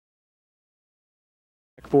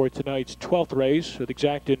for tonight's 12th race with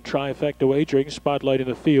exact and trifecta wagering. Spotlight in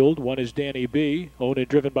the field. 1 is Danny B, owned and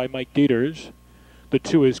driven by Mike Dieters. The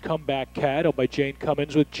 2 is Comeback Cat, owned by Jane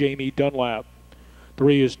Cummins with Jamie Dunlap.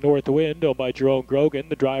 3 is North Wind, owned by Jerome Grogan,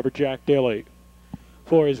 the driver Jack Daly.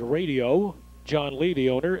 4 is Radio, John Lee, the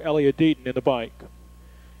owner, Elliot Deaton in the bike.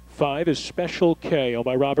 5 is Special K, owned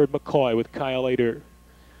by Robert McCoy with Kyle Ader.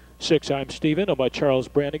 6, I'm Steven, owned by Charles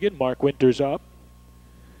Brannigan, Mark Winters up.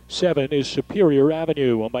 7 is Superior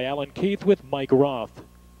Avenue, owned by Alan Keith with Mike Roth.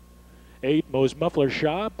 8, Moe's Muffler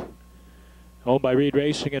Shop, owned by Reed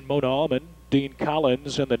Racing and Mona Allman, Dean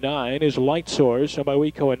Collins. And the 9 is Light Source, owned by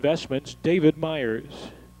Weco Investments, David Myers.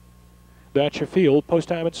 That's your field. Post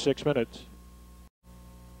time in 6 minutes.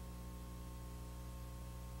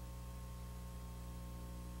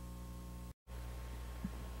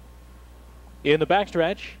 In the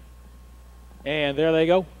backstretch, and there they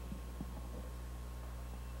go.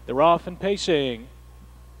 They're off and pacing.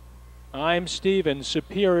 I'm Steven,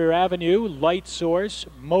 Superior Avenue, Light Source,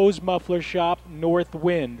 Moe's Muffler Shop, North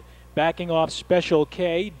Wind. Backing off Special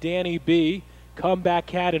K, Danny B, Comeback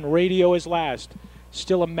Cat, and Radio is last.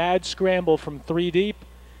 Still a mad scramble from 3 deep.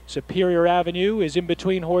 Superior Avenue is in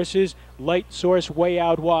between horses, Light Source way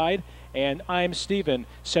out wide. And I'm Steven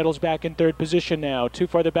settles back in 3rd position now. 2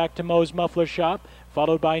 farther back to Moe's Muffler Shop,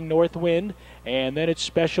 followed by North Wind. And then it's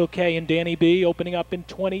Special K and Danny B opening up in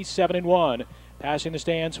 27-1. Passing the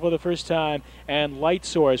stands for the first time. And Light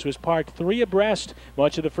Source was parked 3 abreast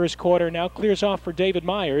much of the first quarter. Now clears off for David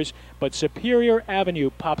Myers. But Superior Avenue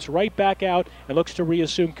pops right back out and looks to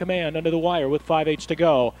reassume command under the wire with 5/8 to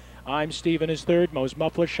go. I'm Steven is 3rd. Moe's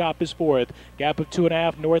Muffler Shop is 4th. Gap of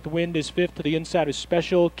 2.5. North Wind is 5th. To the inside is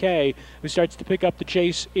Special K, who starts to pick up the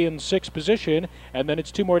chase in 6th position. And then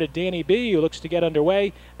it's 2 more to Danny B, who looks to get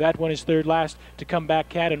underway. That one is 3rd last to Comeback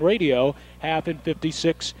Cat and Radio. Half in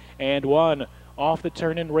 56-1. Off the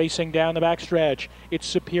turn and racing down the backstretch. It's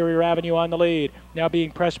Superior Avenue on the lead. Now being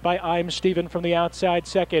pressed by I'm Steven from the outside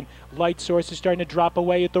 2nd. Light Source is starting to drop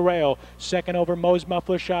away at the rail. 2nd over Moe's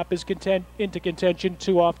Muffler Shop is into contention,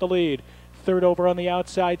 2 off the lead. 3rd over on the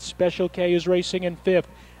outside, Special K is racing in 5th.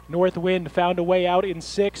 North Wind found a way out in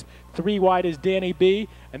 6th. 3 wide is Danny B,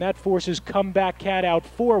 and that forces Comeback Cat out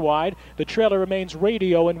 4 wide. The trailer remains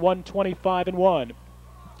Radio in 125-1.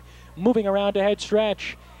 Moving around to head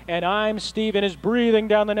stretch. And I'm Steven is breathing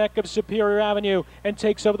down the neck of Superior Avenue and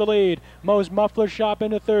takes over the lead. Moe's Muffler Shop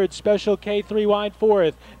into 3rd. Special K 3 wide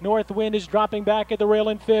 4th. North Wind is dropping back at the rail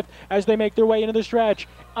in 5th as they make their way into the stretch.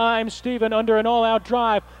 I'm Steven under an all-out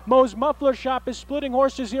drive. Moe's Muffler Shop is splitting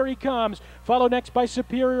horses. Here he comes. Followed next by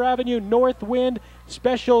Superior Avenue, North Wind,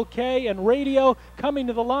 Special K, and Radio coming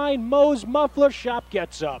to the line. Moe's Muffler Shop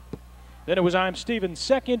gets up. Then it was I'm Steven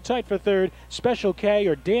 2nd, tight for 3rd. Special K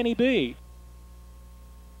or Danny B.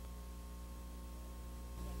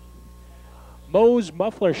 Moe's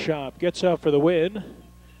Muffler Shop gets up for the win.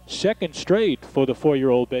 2nd straight for the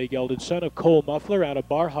 4-year-old bay gelded son of Cole Muffler out of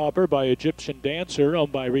Bar Harbor by Egyptian Dancer,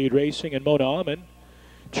 owned by Reed Racing and Mona Allman.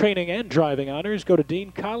 Training and driving honors go to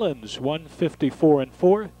Dean Collins,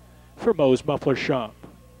 154-4 for Moe's Muffler Shop.